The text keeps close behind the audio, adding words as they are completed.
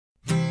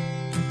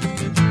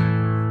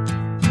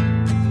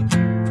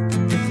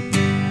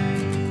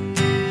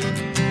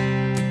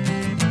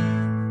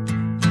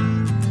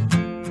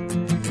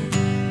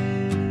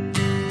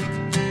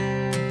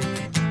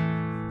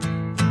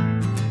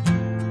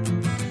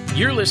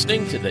You're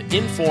listening to the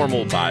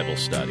Informal Bible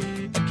Study,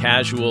 a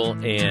casual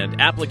and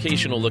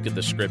applicational look at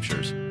the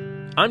Scriptures.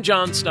 I'm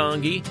John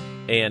Stange,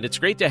 and it's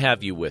great to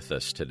have you with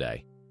us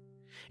today.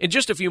 In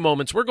just a few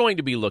moments, we're going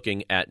to be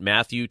looking at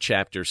Matthew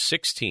chapter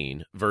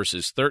 16,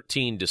 verses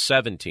 13 to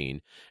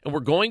 17, and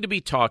we're going to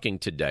be talking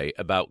today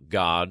about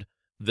God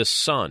the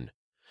Son.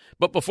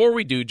 But before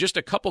we do, just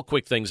a couple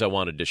quick things I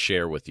wanted to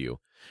share with you.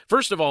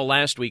 First of all,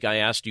 last week I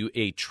asked you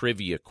a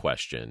trivia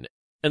question.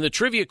 And the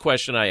trivia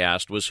question I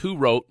asked was, who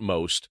wrote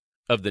most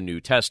of the New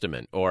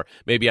Testament? Or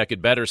maybe I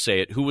could better say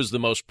it, who was the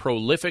most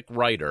prolific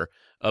writer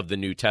of the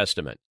New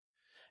Testament?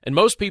 And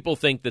most people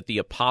think that the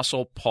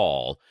Apostle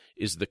Paul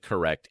is the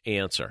correct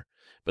answer.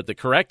 But the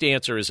correct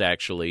answer is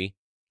actually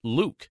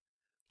Luke.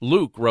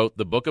 Luke wrote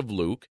the book of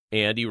Luke,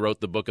 and he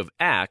wrote the book of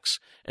Acts,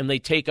 and they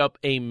take up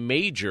a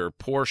major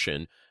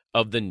portion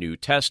of the New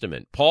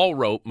Testament. Paul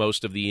wrote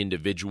most of the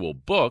individual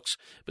books,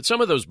 but some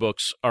of those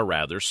books are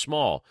rather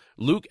small.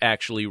 Luke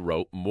actually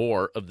wrote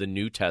more of the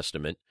New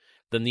Testament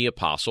than the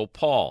Apostle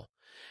Paul.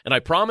 And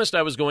I promised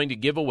I was going to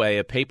give away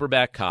a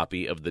paperback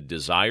copy of the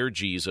Desire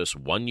Jesus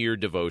one-year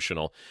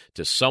devotional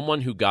to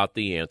someone who got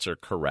the answer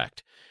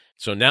correct.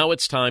 So now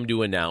it's time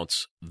to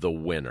announce the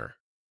winner.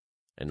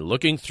 And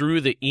looking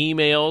through the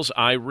emails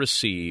I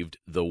received,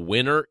 the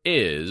winner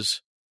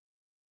is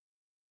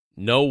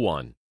no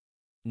one.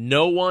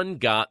 No one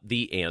got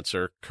the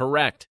answer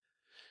correct.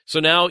 So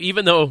now,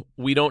 even though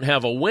we don't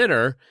have a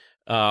winner,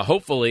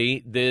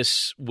 hopefully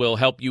this will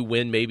help you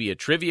win maybe a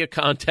trivia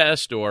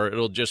contest, or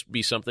it'll just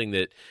be something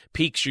that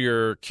piques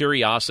your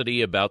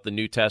curiosity about the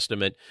New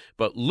Testament.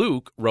 But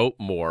Luke wrote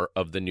more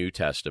of the New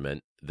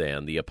Testament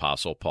than the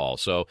Apostle Paul.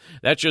 So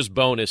that's just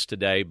bonus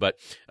today. But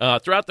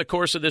throughout the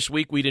course of this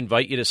week, we'd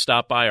invite you to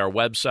stop by our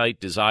website,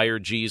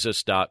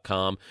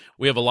 desirejesus.com.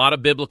 We have a lot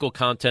of biblical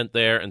content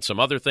there and some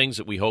other things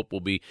that we hope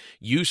will be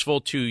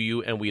useful to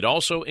you. And we'd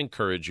also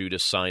encourage you to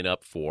sign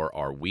up for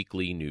our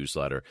weekly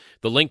newsletter.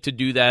 The link to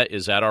do that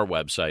is at our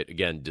website,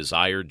 again,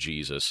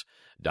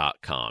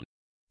 desirejesus.com.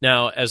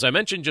 Now, as I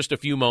mentioned just a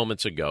few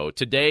moments ago,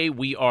 today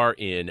we are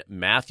in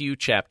Matthew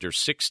chapter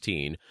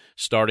 16,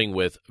 starting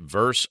with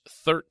verse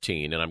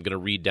 13, and I'm going to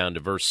read down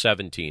to verse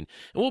 17.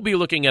 And we'll be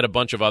looking at a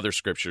bunch of other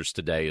scriptures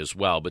today as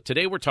well, but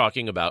today we're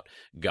talking about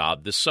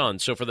God the Son.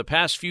 So for the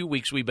past few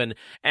weeks, we've been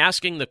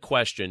asking the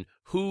question,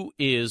 who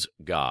is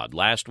God?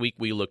 Last week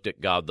we looked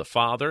at God the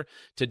Father.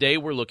 Today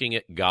we're looking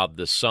at God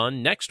the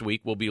Son. Next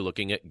week we'll be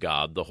looking at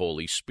God the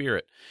Holy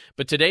Spirit.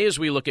 But today as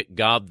we look at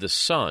God the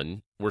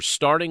Son, we're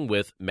starting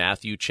with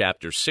Matthew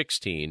chapter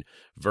 16,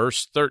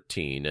 verse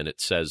 13, and it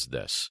says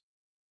this.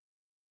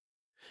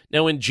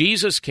 Now when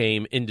Jesus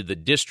came into the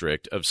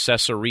district of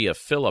Caesarea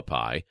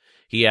Philippi,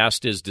 he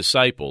asked his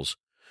disciples,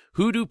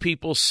 "Who do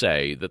people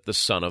say that the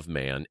Son of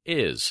Man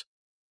is?"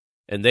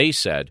 And they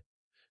said,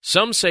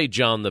 "Some say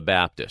John the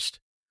Baptist,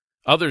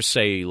 others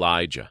say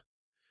Elijah,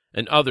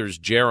 and others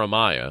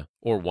Jeremiah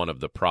or one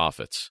of the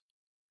prophets."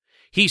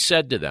 He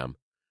said to them,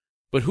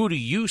 "But who do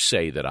you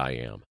say that I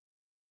am?"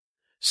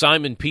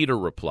 Simon Peter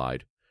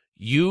replied,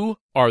 "You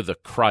are the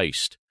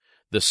Christ,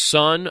 the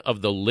Son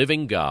of the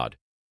living God."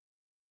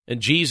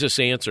 And Jesus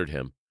answered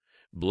him,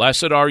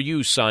 "Blessed are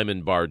you,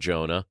 Simon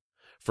Bar-Jonah,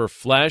 for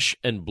flesh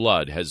and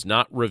blood has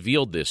not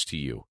revealed this to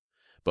you,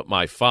 but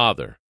my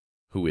Father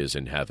who is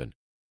in heaven."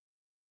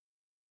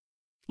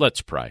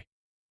 Let's pray.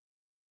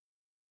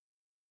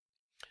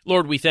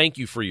 Lord, we thank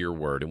you for your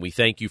word, and we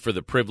thank you for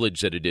the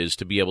privilege that it is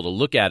to be able to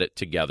look at it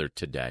together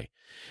today.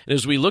 And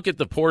as we look at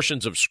the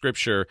portions of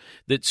Scripture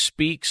that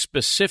speak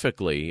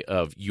specifically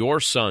of your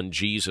Son,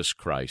 Jesus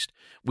Christ,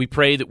 we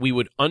pray that we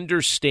would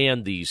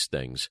understand these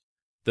things,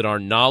 that our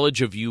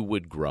knowledge of you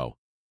would grow,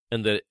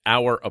 and that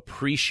our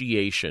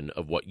appreciation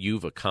of what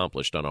you've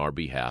accomplished on our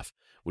behalf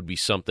would be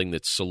something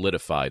that's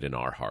solidified in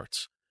our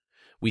hearts.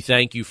 We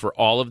thank you for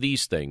all of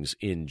these things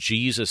in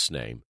Jesus'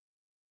 name.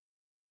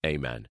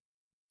 Amen.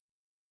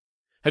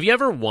 Have you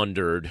ever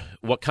wondered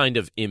what kind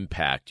of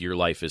impact your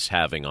life is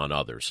having on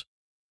others?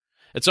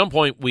 At some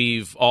point,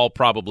 we've all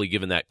probably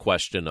given that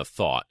question a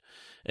thought.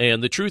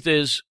 And the truth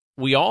is,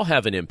 we all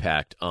have an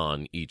impact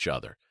on each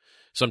other.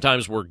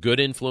 Sometimes we're good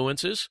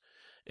influences,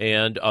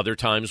 and other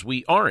times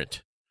we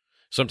aren't.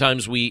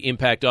 Sometimes we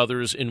impact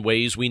others in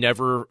ways we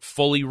never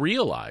fully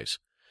realize.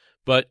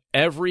 But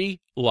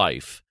every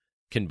life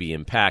can be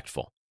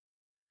impactful.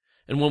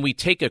 And when we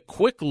take a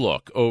quick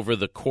look over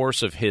the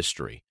course of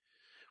history,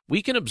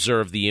 we can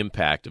observe the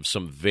impact of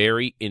some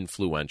very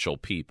influential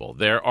people.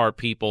 There are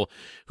people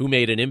who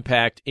made an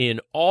impact in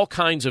all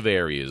kinds of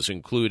areas,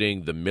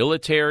 including the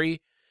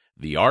military,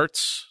 the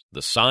arts,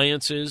 the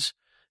sciences,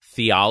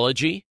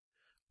 theology,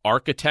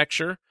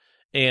 architecture,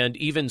 and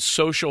even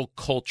social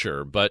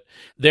culture. But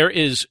there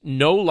is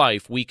no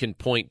life we can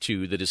point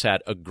to that has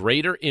had a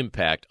greater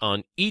impact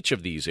on each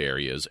of these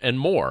areas and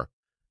more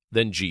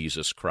than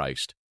Jesus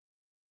Christ.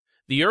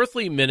 The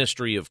earthly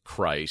ministry of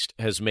Christ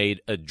has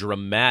made a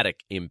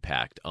dramatic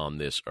impact on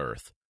this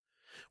earth.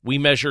 We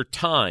measure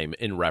time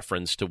in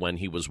reference to when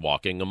he was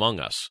walking among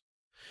us.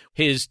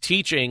 His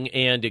teaching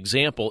and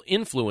example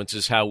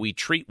influences how we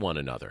treat one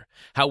another,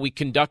 how we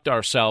conduct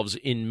ourselves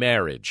in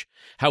marriage,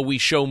 how we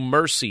show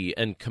mercy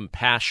and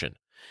compassion,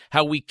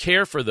 how we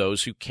care for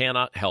those who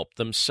cannot help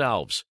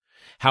themselves,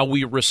 how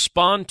we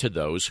respond to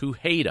those who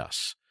hate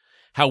us,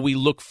 how we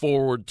look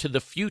forward to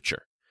the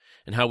future,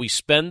 and how we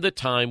spend the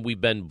time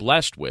we've been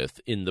blessed with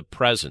in the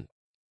present.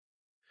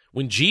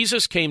 When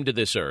Jesus came to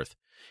this earth,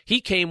 he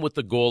came with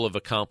the goal of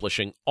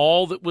accomplishing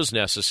all that was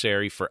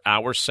necessary for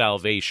our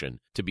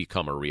salvation to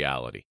become a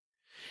reality.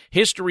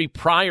 History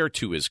prior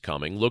to his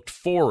coming looked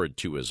forward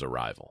to his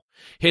arrival.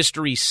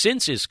 History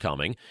since his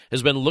coming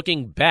has been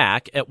looking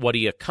back at what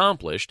he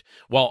accomplished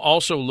while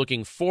also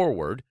looking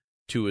forward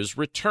to his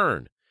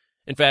return.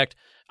 In fact,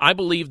 I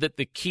believe that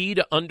the key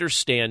to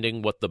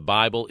understanding what the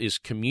Bible is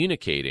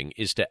communicating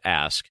is to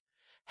ask,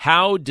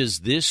 how does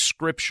this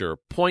scripture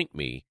point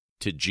me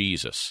to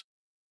Jesus?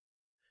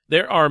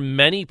 There are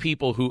many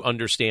people who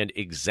understand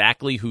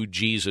exactly who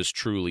Jesus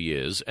truly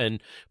is,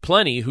 and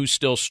plenty who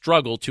still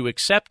struggle to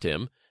accept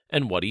him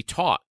and what he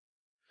taught.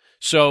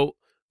 So,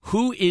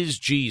 who is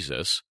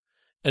Jesus,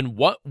 and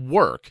what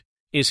work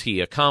is he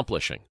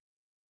accomplishing?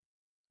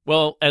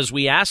 Well, as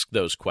we ask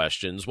those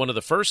questions, one of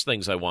the first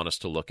things I want us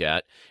to look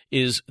at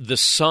is the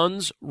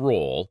Son's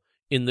role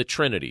in the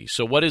Trinity.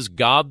 So what is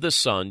God the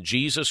Son,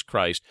 Jesus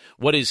Christ,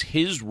 what is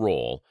his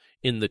role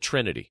in the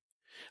Trinity?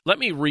 Let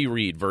me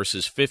reread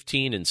verses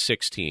 15 and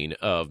 16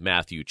 of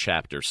Matthew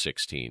chapter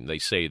 16. They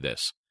say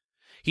this.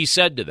 He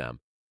said to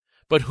them,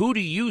 "But who do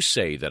you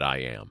say that I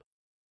am?"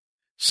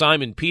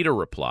 Simon Peter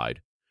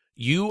replied,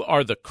 "You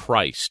are the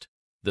Christ,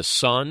 the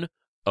Son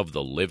of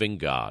the living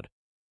God."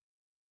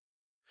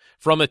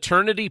 From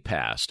eternity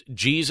past,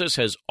 Jesus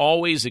has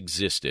always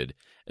existed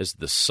as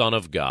the Son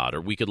of God,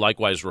 or we could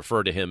likewise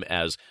refer to him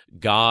as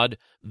God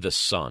the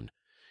Son.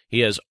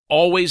 He has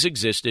always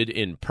existed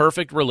in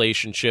perfect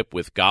relationship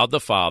with God the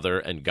Father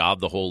and God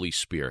the Holy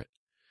Spirit.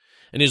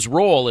 And his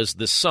role as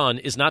the Son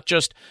is not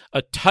just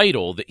a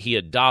title that he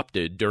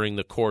adopted during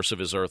the course of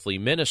his earthly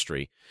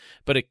ministry,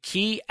 but a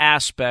key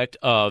aspect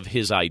of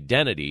his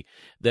identity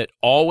that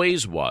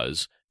always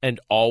was and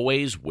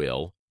always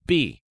will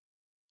be.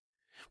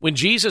 When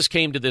Jesus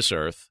came to this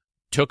earth,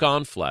 took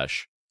on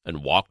flesh,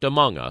 and walked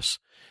among us,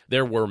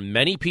 there were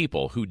many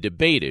people who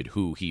debated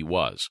who he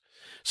was.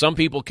 Some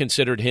people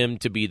considered him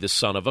to be the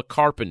son of a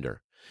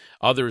carpenter.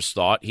 Others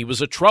thought he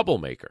was a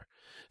troublemaker.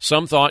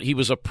 Some thought he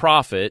was a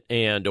prophet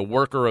and a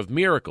worker of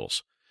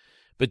miracles.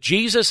 But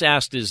Jesus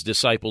asked his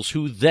disciples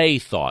who they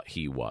thought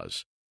he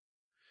was.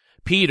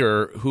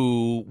 Peter,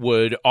 who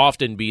would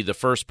often be the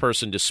first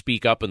person to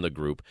speak up in the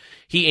group,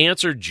 he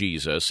answered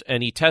Jesus,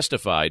 and he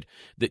testified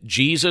that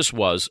Jesus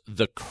was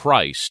the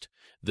Christ,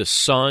 the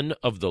Son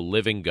of the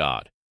living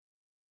God.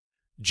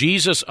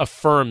 Jesus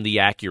affirmed the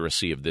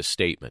accuracy of this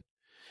statement,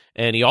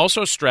 and he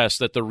also stressed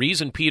that the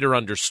reason Peter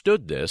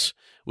understood this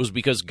was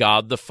because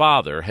God the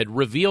Father had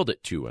revealed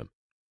it to him.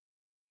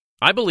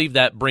 I believe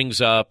that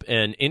brings up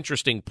an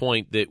interesting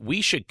point that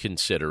we should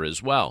consider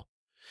as well.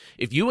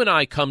 If you and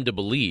I come to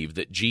believe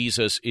that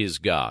Jesus is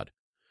God,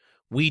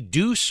 we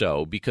do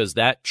so because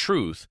that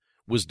truth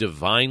was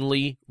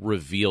divinely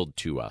revealed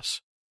to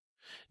us.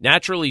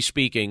 Naturally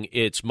speaking,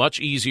 it's much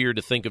easier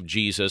to think of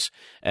Jesus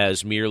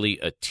as merely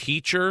a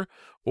teacher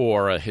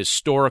or a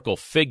historical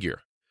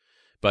figure.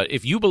 But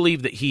if you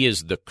believe that he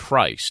is the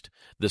Christ,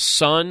 the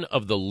Son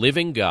of the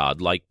living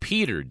God, like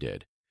Peter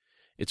did,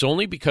 it's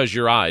only because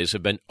your eyes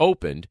have been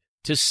opened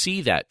to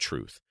see that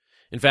truth.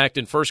 In fact,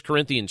 in 1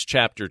 Corinthians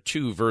chapter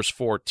 2, verse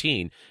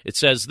 14, it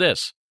says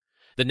this,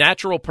 "The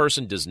natural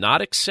person does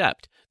not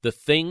accept the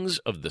things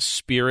of the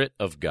Spirit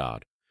of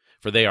God,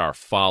 for they are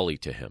folly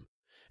to him,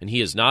 and he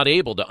is not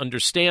able to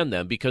understand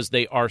them because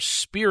they are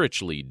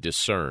spiritually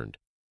discerned."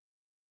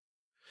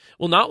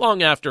 Well, not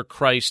long after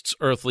Christ's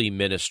earthly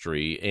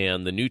ministry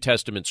and the New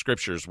Testament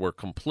scriptures were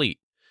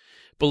complete,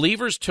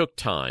 believers took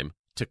time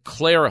to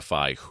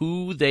clarify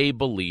who they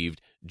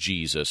believed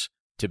Jesus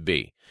to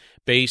be,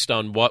 based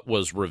on what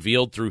was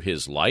revealed through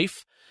his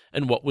life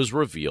and what was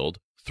revealed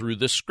through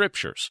the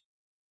scriptures.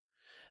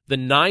 The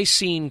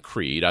Nicene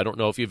Creed, I don't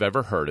know if you've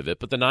ever heard of it,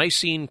 but the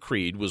Nicene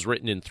Creed was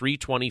written in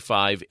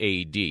 325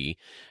 AD,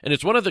 and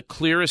it's one of the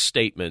clearest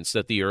statements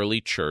that the early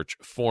church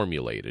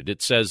formulated.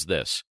 It says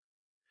this,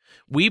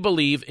 "We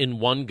believe in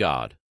one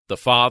God, the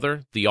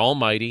Father, the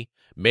Almighty,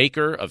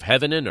 maker of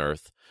heaven and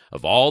earth,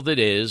 of all that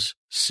is,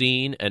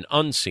 seen and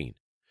unseen.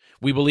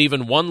 We believe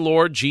in one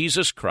Lord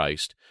Jesus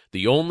Christ,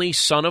 the only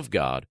Son of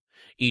God,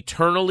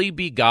 eternally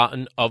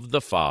begotten of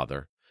the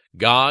Father,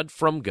 God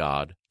from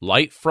God,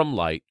 light from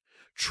light,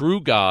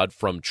 true God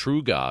from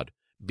true God,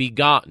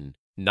 begotten,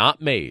 not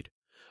made,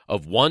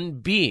 of one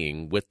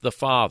being with the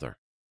Father.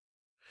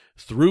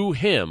 Through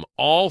him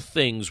all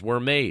things were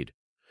made.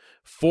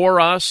 For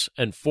us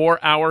and for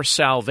our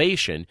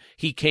salvation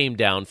he came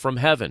down from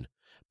heaven.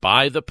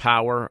 By the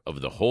power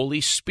of the Holy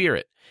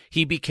Spirit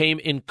he became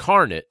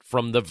incarnate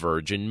from the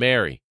Virgin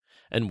Mary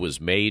and was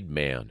made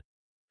man.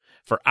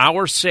 For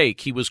our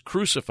sake he was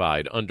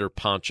crucified under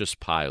Pontius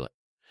Pilate.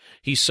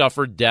 He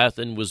suffered death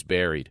and was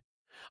buried.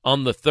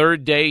 On the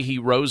third day he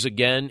rose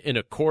again in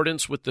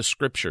accordance with the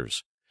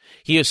Scriptures.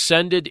 He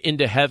ascended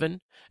into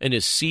heaven and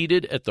is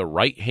seated at the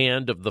right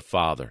hand of the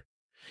Father.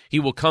 He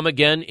will come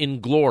again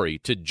in glory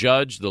to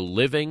judge the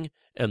living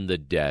and the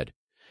dead,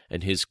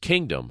 and his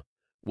kingdom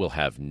will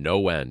have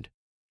no end.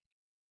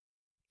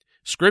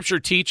 Scripture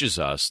teaches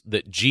us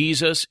that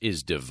Jesus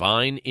is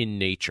divine in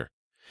nature.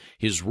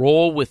 His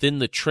role within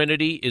the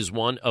Trinity is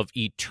one of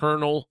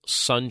eternal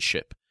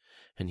sonship,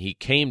 and he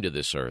came to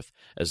this earth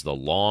as the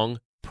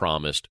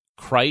long-promised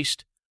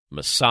Christ,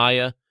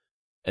 Messiah,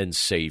 and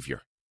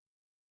Savior.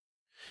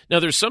 Now,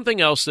 there's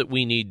something else that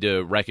we need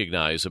to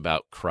recognize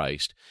about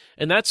Christ,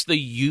 and that's the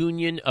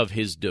union of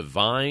his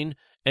divine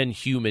and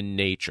human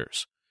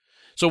natures.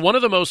 So one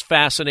of the most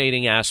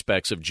fascinating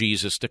aspects of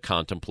Jesus to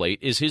contemplate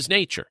is his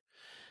nature.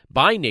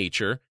 By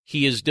nature,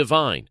 he is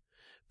divine,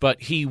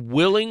 but he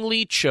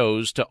willingly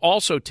chose to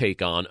also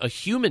take on a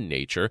human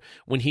nature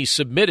when he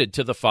submitted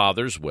to the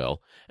Father's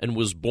will and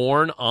was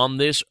born on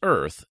this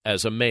earth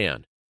as a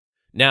man.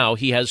 Now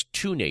he has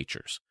two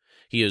natures.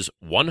 He is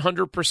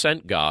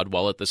 100% God,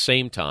 while at the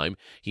same time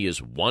he is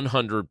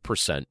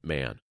 100%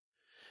 man.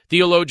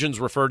 Theologians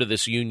refer to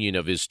this union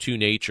of his two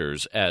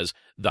natures as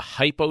the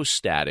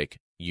hypostatic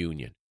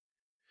union.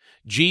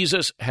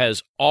 Jesus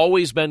has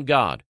always been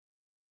God,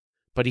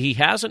 but he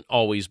hasn't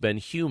always been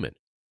human.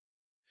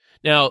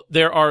 Now,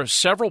 there are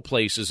several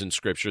places in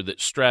Scripture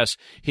that stress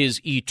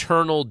his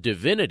eternal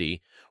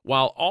divinity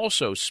while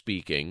also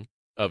speaking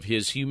of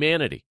his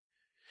humanity.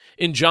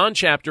 In John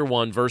chapter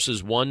 1,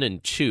 verses 1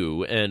 and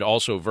 2, and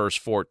also verse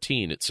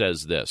 14, it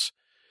says this,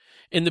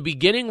 "In the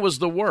beginning was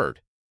the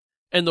Word,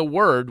 and the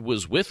Word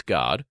was with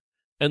God,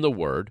 and the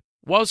Word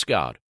was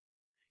God.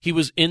 He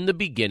was in the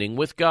beginning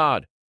with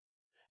God.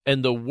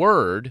 And the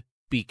Word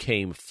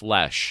became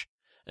flesh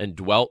and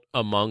dwelt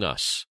among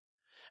us.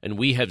 And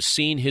we have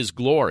seen his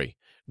glory,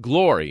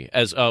 glory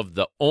as of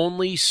the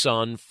only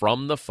Son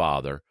from the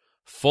Father,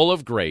 full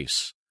of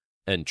grace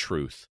and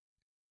truth."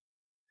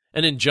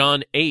 And in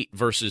John 8,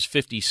 verses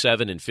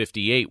 57 and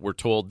 58, we're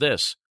told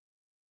this,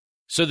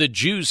 "So the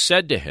Jews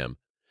said to him,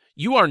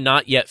 'You are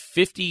not yet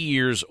 50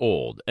 years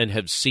old, and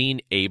have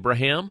seen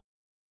Abraham?'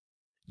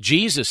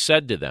 Jesus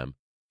said to them,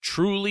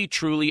 'Truly,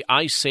 truly,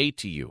 I say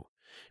to you,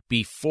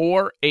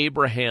 before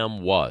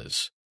Abraham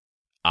was,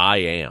 I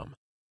am.'"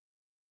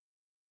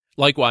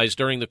 Likewise,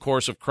 during the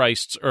course of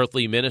Christ's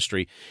earthly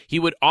ministry, he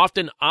would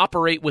often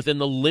operate within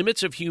the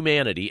limits of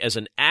humanity as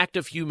an act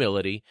of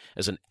humility,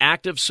 as an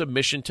act of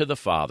submission to the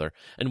Father,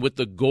 and with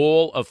the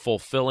goal of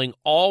fulfilling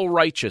all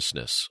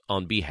righteousness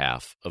on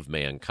behalf of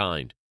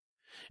mankind.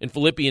 In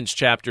Philippians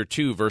chapter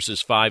 2,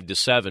 verses 5 to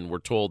 7, we're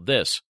told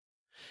this,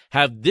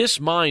 "Have this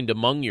mind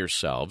among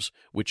yourselves,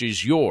 which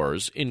is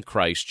yours in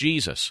Christ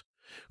Jesus,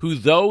 who,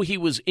 though he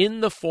was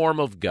in the form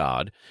of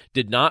God,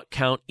 did not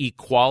count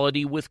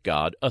equality with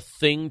God a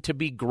thing to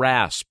be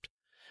grasped,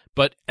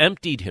 but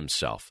emptied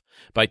himself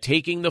by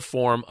taking the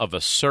form of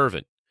a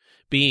servant,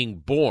 being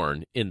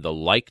born in the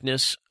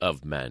likeness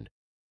of men."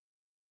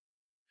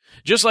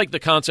 Just like the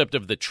concept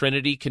of the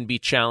Trinity can be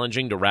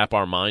challenging to wrap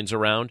our minds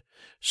around,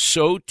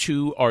 so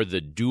too are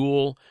the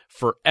dual,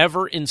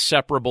 forever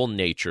inseparable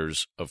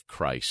natures of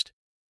Christ.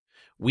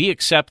 We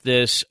accept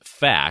this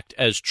fact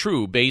as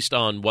true based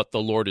on what the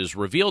Lord has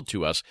revealed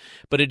to us,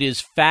 but it is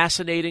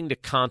fascinating to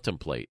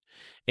contemplate,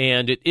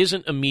 and it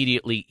isn't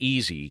immediately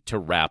easy to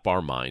wrap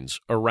our minds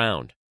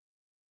around.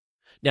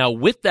 Now,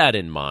 with that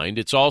in mind,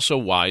 it's also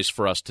wise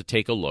for us to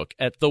take a look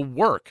at the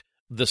work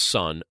the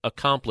Son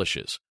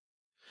accomplishes.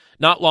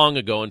 Not long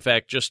ago, in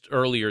fact, just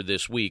earlier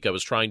this week, I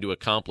was trying to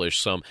accomplish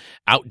some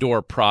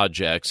outdoor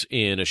projects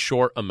in a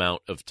short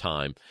amount of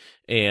time,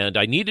 and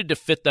I needed to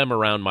fit them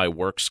around my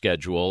work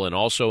schedule and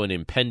also an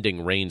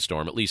impending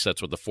rainstorm. At least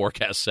that's what the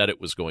forecast said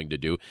it was going to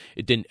do.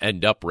 It didn't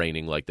end up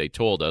raining like they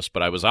told us,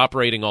 but I was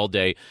operating all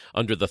day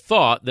under the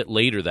thought that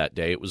later that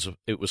day it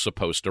was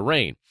supposed to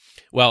rain.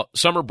 Well,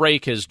 summer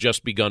break has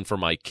just begun for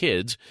my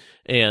kids,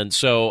 and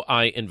so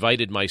I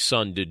invited my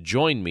son to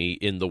join me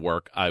in the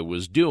work I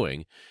was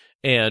doing.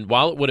 And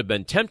while it would have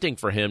been tempting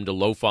for him to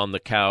loaf on the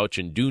couch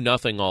and do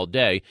nothing all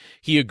day,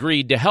 he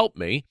agreed to help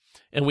me,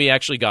 and we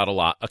actually got a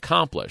lot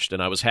accomplished.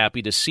 And I was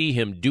happy to see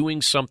him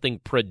doing something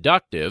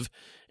productive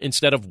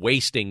instead of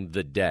wasting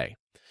the day.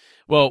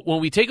 Well,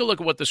 when we take a look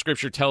at what the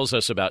Scripture tells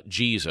us about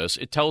Jesus,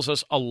 it tells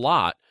us a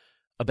lot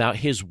about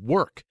his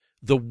work,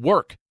 the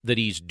work that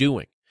he's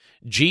doing.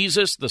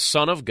 Jesus, the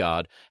Son of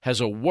God,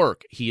 has a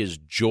work he is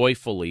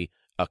joyfully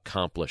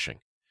accomplishing.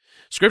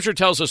 Scripture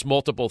tells us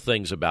multiple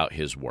things about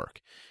his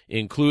work,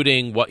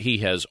 including what he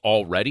has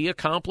already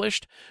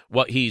accomplished,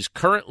 what he's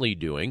currently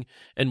doing,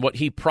 and what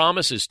he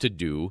promises to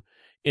do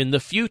in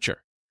the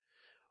future.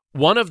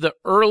 One of the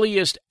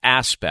earliest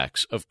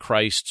aspects of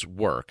Christ's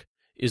work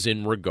is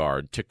in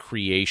regard to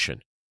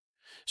creation.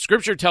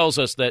 Scripture tells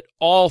us that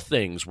all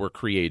things were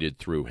created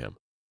through him.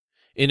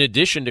 In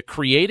addition to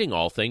creating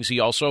all things, he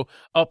also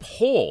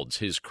upholds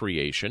his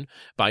creation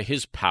by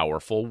his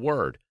powerful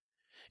word.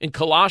 In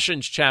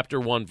Colossians chapter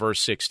 1, verse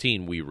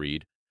 16, we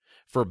read,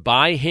 "For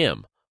by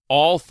him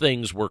all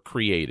things were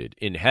created,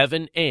 in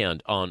heaven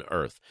and on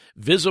earth,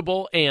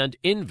 visible and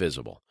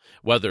invisible,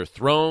 whether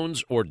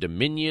thrones or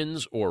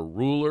dominions or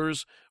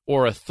rulers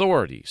or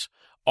authorities.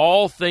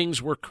 All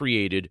things were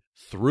created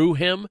through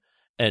him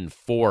and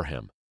for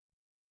him.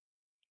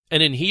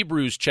 And in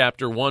Hebrews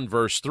chapter 1,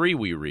 verse 3,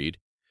 we read,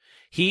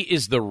 "He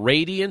is the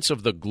radiance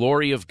of the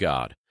glory of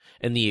God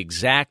and the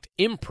exact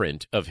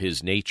imprint of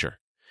his nature,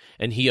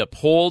 and he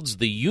upholds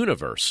the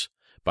universe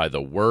by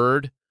the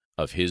word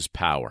of his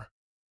power."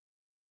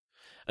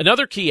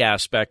 Another key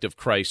aspect of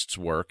Christ's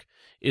work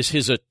is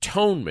his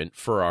atonement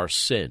for our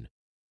sin.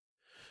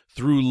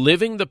 Through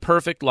living the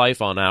perfect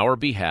life on our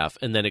behalf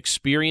and then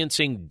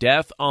experiencing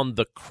death on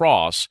the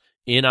cross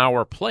in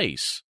our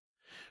place,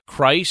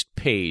 Christ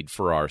paid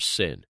for our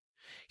sin.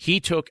 He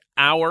took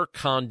our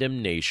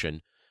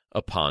condemnation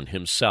upon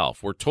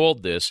himself. We're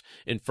told this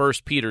in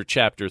 1 Peter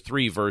chapter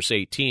 3, verse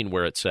 18,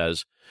 where it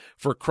says,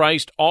 "For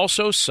Christ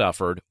also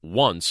suffered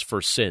once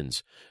for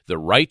sins, the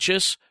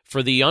righteous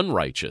for the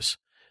unrighteous,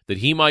 that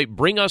he might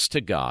bring us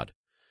to God,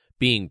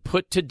 being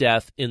put to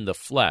death in the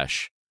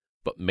flesh,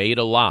 but made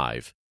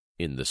alive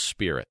in the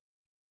Spirit."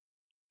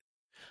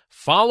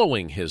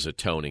 Following his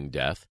atoning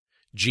death,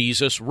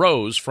 Jesus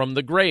rose from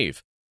the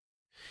grave.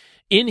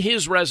 In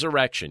his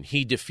resurrection,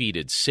 he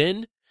defeated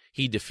sin,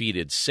 he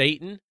defeated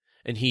Satan,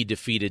 and he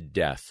defeated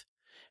death.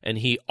 And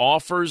he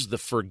offers the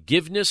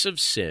forgiveness of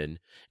sin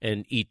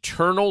and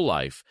eternal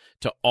life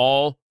to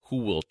all who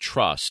will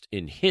trust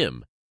in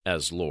him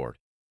as Lord.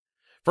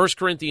 1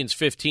 Corinthians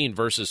 15,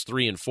 verses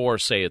 3 and 4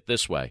 say it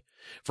this way,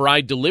 "For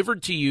I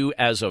delivered to you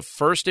as of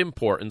first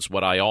importance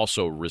what I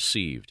also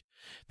received,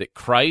 that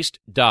Christ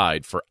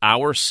died for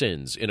our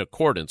sins in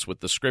accordance with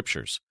the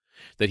Scriptures,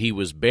 that he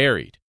was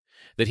buried,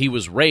 that he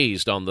was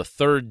raised on the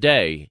third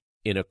day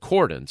in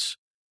accordance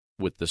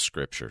with the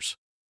Scriptures."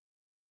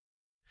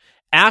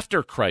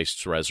 After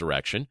Christ's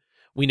resurrection,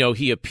 we know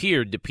he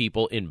appeared to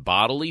people in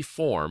bodily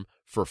form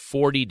for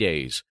 40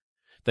 days.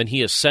 Then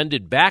he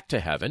ascended back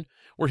to heaven,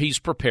 where he's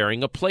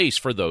preparing a place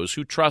for those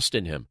who trust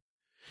in him.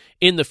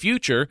 In the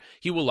future,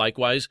 he will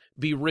likewise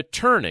be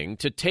returning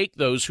to take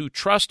those who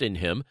trust in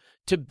him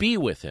to be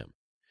with him.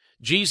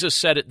 Jesus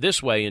said it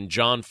this way in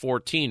John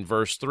 14,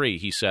 verse 3.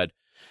 He said,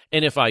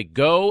 "And if I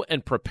go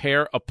and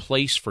prepare a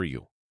place for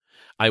you,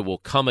 I will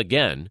come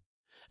again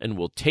and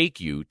will take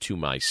you to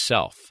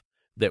myself,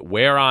 that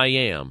where I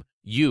am,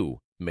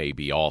 you may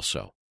be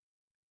also."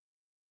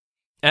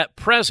 At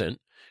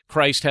present,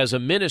 Christ has a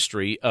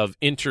ministry of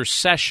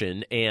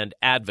intercession and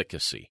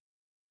advocacy.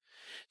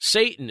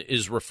 Satan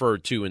is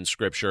referred to in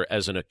Scripture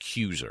as an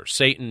accuser.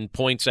 Satan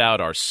points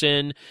out our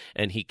sin,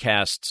 and he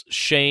casts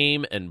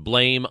shame and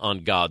blame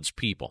on God's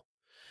people.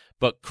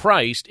 But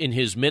Christ, in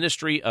his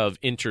ministry of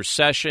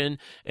intercession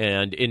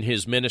and in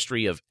his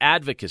ministry of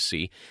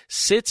advocacy,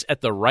 sits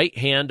at the right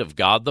hand of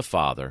God the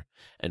Father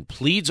and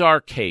pleads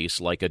our case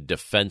like a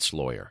defense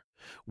lawyer.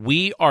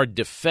 We are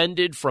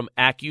defended from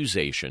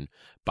accusation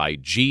by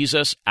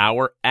Jesus,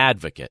 our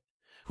advocate,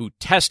 who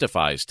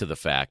testifies to the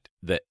fact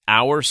that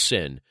our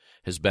sin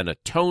has been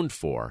atoned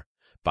for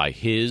by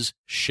his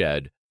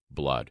shed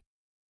blood.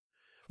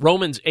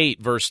 Romans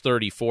 8, verse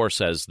 34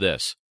 says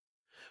this,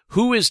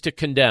 "Who is to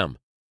condemn?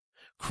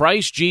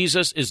 Christ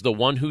Jesus is the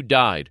one who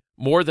died,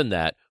 more than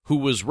that, who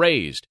was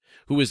raised,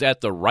 who is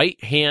at the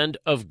right hand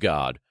of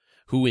God,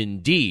 who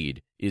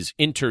indeed is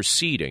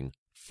interceding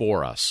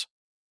for us."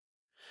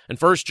 And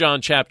 1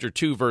 John chapter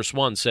 2, verse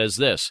 1 says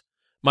this,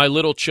 "My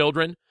little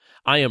children,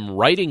 I am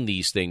writing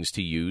these things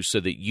to you so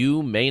that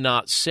you may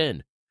not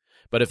sin.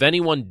 But if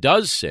anyone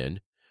does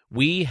sin,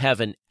 we have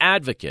an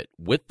advocate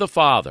with the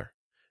Father,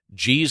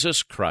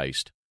 Jesus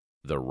Christ,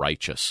 the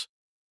righteous."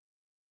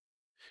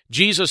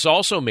 Jesus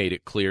also made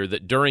it clear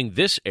that during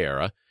this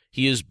era,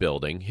 he is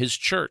building his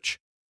church.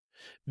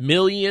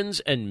 Millions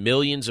and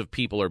millions of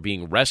people are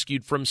being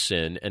rescued from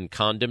sin and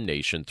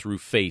condemnation through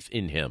faith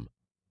in him.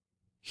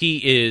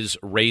 He is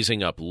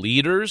raising up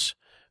leaders,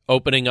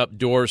 opening up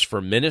doors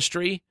for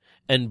ministry,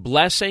 and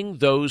blessing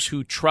those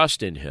who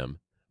trust in him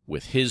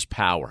with his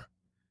power.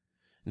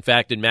 In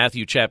fact, in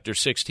Matthew chapter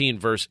 16,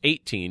 verse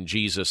 18,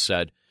 Jesus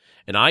said,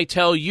 "And I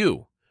tell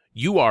you,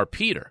 you are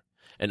Peter,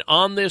 and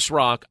on this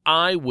rock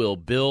I will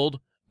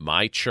build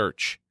my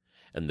church,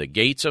 and the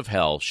gates of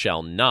hell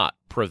shall not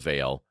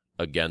prevail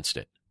against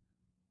it."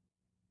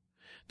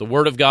 The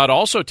Word of God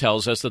also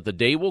tells us that the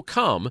day will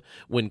come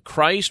when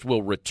Christ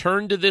will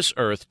return to this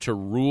earth to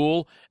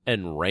rule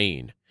and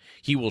reign.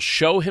 He will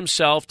show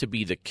himself to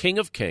be the King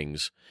of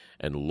kings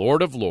and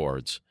Lord of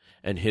lords,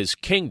 and his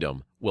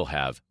kingdom will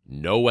have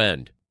no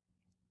end.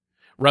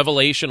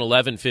 Revelation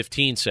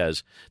 11:15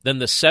 says, "Then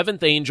the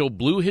seventh angel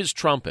blew his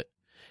trumpet,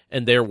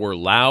 and there were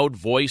loud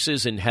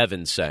voices in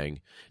heaven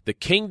saying, 'The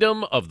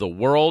kingdom of the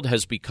world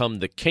has become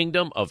the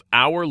kingdom of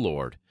our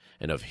Lord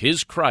and of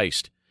his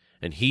Christ,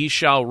 and he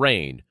shall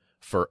reign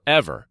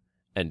forever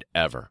and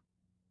ever.'"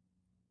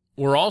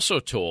 We're also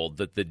told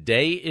that the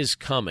day is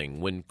coming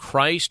when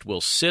Christ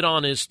will sit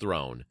on his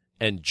throne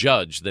and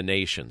judge the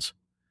nations.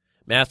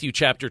 Matthew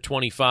chapter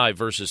 25,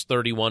 verses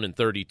 31 and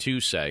 32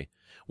 say,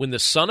 When the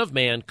Son of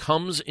Man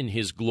comes in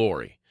his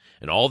glory,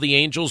 and all the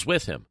angels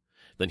with him,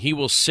 then he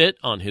will sit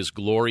on his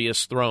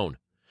glorious throne.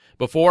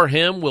 Before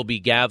him will be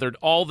gathered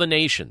all the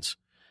nations,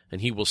 and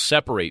he will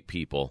separate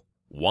people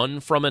one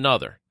from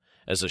another,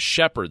 as a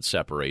shepherd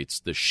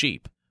separates the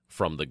sheep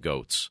from the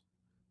goats.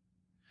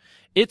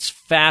 It's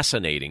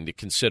fascinating to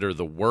consider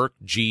the work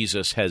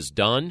Jesus has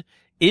done,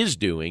 is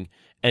doing,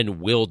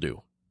 and will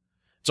do.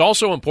 It's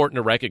also important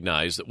to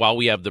recognize that while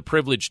we have the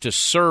privilege to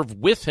serve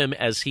with him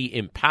as he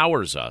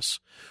empowers us,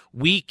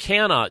 we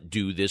cannot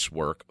do this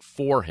work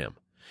for him.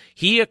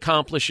 He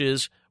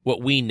accomplishes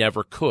what we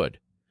never could.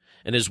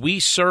 And as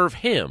we serve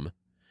him,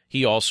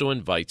 he also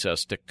invites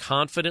us to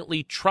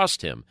confidently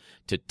trust him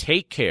to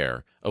take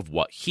care of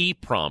what he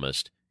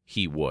promised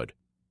he would.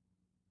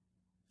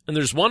 And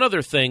there's one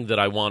other thing that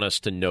I want us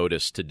to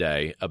notice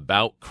today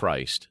about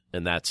Christ,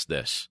 and that's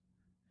this.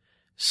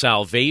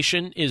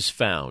 Salvation is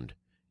found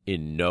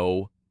in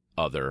no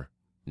other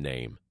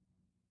name.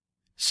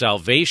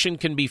 Salvation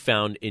can be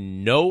found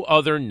in no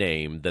other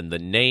name than the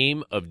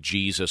name of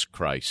Jesus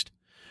Christ.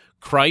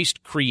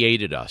 Christ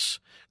created us.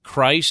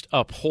 Christ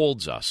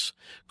upholds us.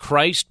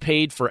 Christ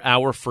paid for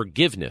our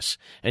forgiveness,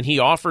 and he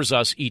offers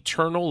us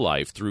eternal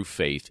life through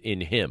faith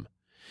in him.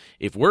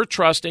 If we're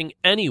trusting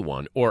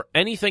anyone or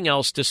anything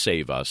else to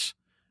save us,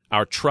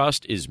 our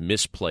trust is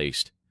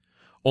misplaced.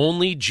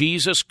 Only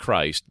Jesus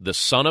Christ, the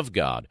Son of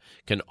God,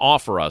 can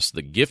offer us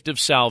the gift of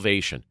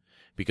salvation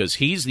because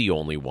he's the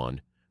only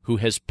one who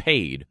has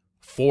paid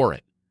for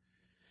it.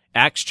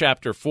 Acts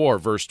chapter 4,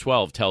 verse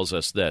 12 tells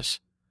us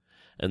this,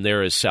 "And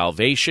there is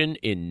salvation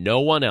in no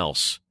one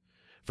else,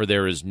 for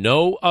there is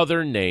no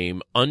other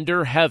name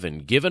under heaven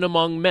given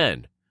among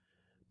men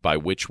by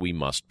which we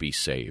must be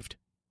saved."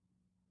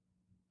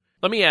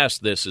 Let me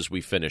ask this as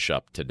we finish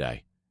up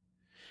today.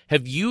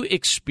 Have you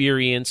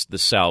experienced the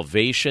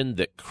salvation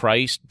that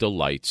Christ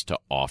delights to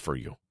offer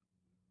you?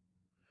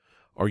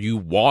 Are you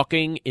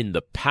walking in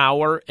the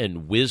power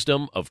and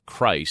wisdom of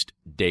Christ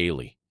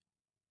daily?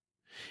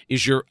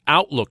 Is your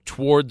outlook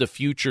toward the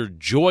future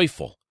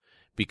joyful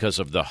because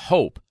of the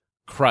hope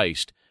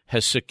Christ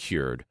has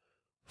secured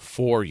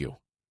for you?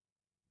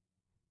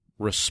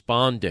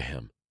 Respond to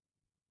him.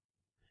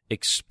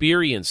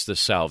 Experience the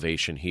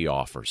salvation he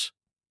offers.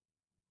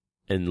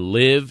 And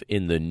live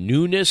in the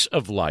newness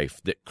of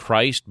life that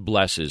Christ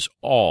blesses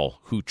all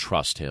who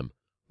trust him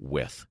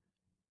with.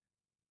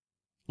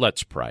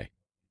 Let's pray.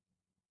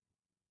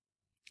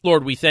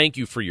 Lord, we thank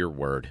you for your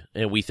word,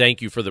 and we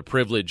thank you for the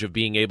privilege of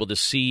being able to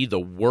see the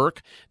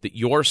work that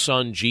your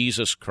Son,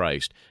 Jesus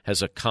Christ,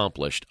 has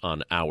accomplished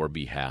on our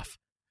behalf.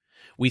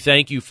 We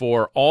thank you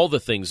for all the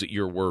things that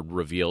your word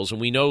reveals, and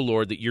we know,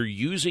 Lord, that you're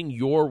using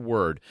your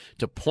word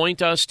to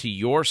point us to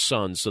your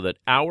Son so that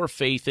our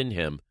faith in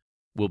him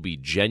will be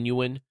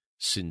genuine,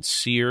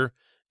 sincere,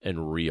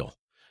 and real,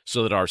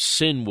 so that our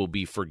sin will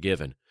be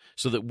forgiven,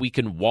 so that we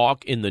can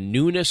walk in the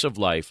newness of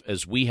life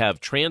as we have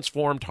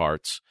transformed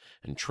hearts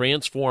and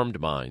transformed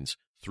minds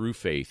through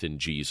faith in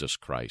Jesus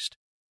Christ.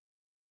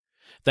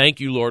 Thank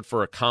you, Lord,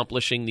 for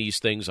accomplishing these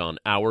things on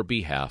our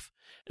behalf,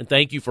 and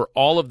thank you for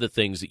all of the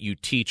things that you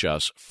teach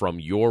us from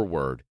your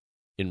word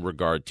in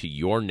regard to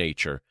your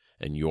nature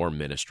and your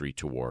ministry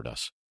toward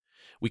us.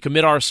 We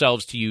commit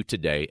ourselves to you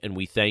today, and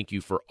we thank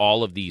you for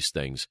all of these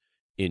things.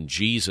 In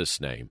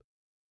Jesus' name,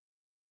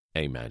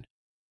 amen.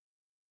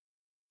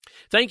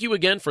 Thank you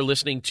again for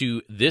listening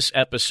to this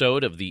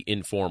episode of the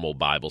Informal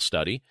Bible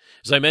Study.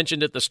 As I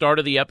mentioned at the start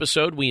of the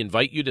episode, we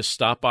invite you to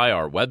stop by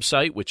our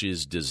website, which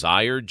is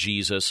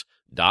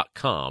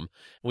desirejesus.com.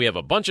 We have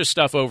a bunch of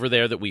stuff over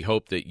there that we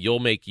hope that you'll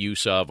make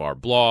use of. Our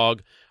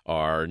blog,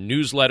 our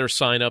newsletter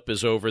sign-up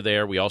is over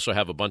there. We also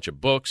have a bunch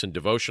of books and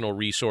devotional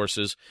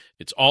resources.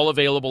 It's all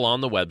available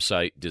on the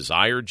website,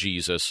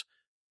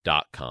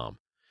 desirejesus.com.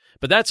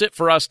 But that's it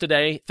for us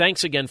today.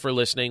 Thanks again for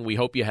listening. We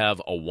hope you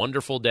have a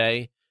wonderful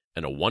day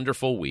and a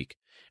wonderful week.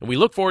 And we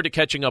look forward to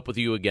catching up with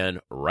you again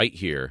right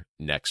here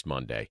next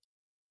Monday.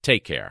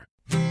 Take care.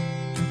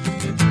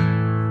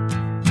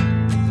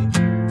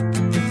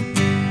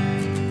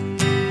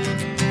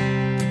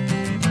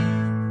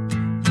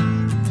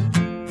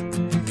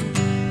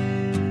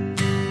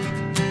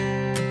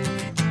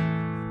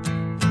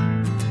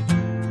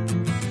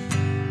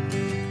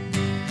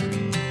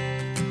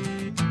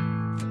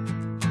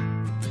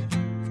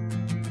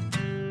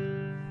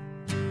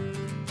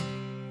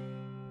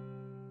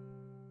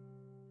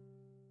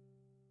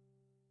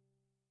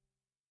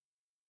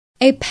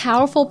 A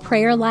powerful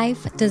prayer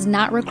life does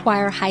not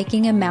require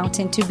hiking a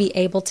mountain to be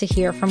able to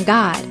hear from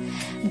God.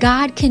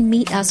 God can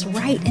meet us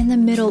right in the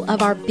middle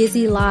of our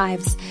busy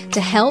lives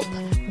to help,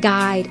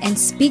 guide, and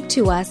speak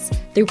to us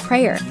through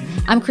prayer.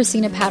 I'm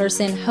Christina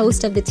Patterson,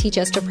 host of the Teach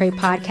Us to Pray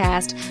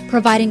podcast,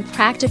 providing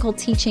practical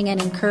teaching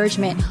and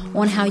encouragement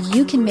on how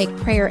you can make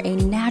prayer a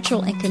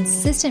natural and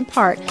consistent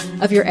part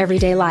of your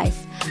everyday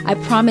life. I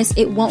promise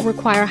it won't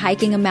require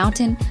hiking a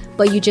mountain,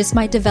 but you just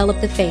might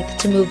develop the faith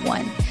to move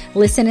one.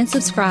 Listen and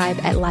subscribe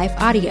at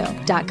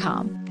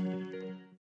lifeaudio.com.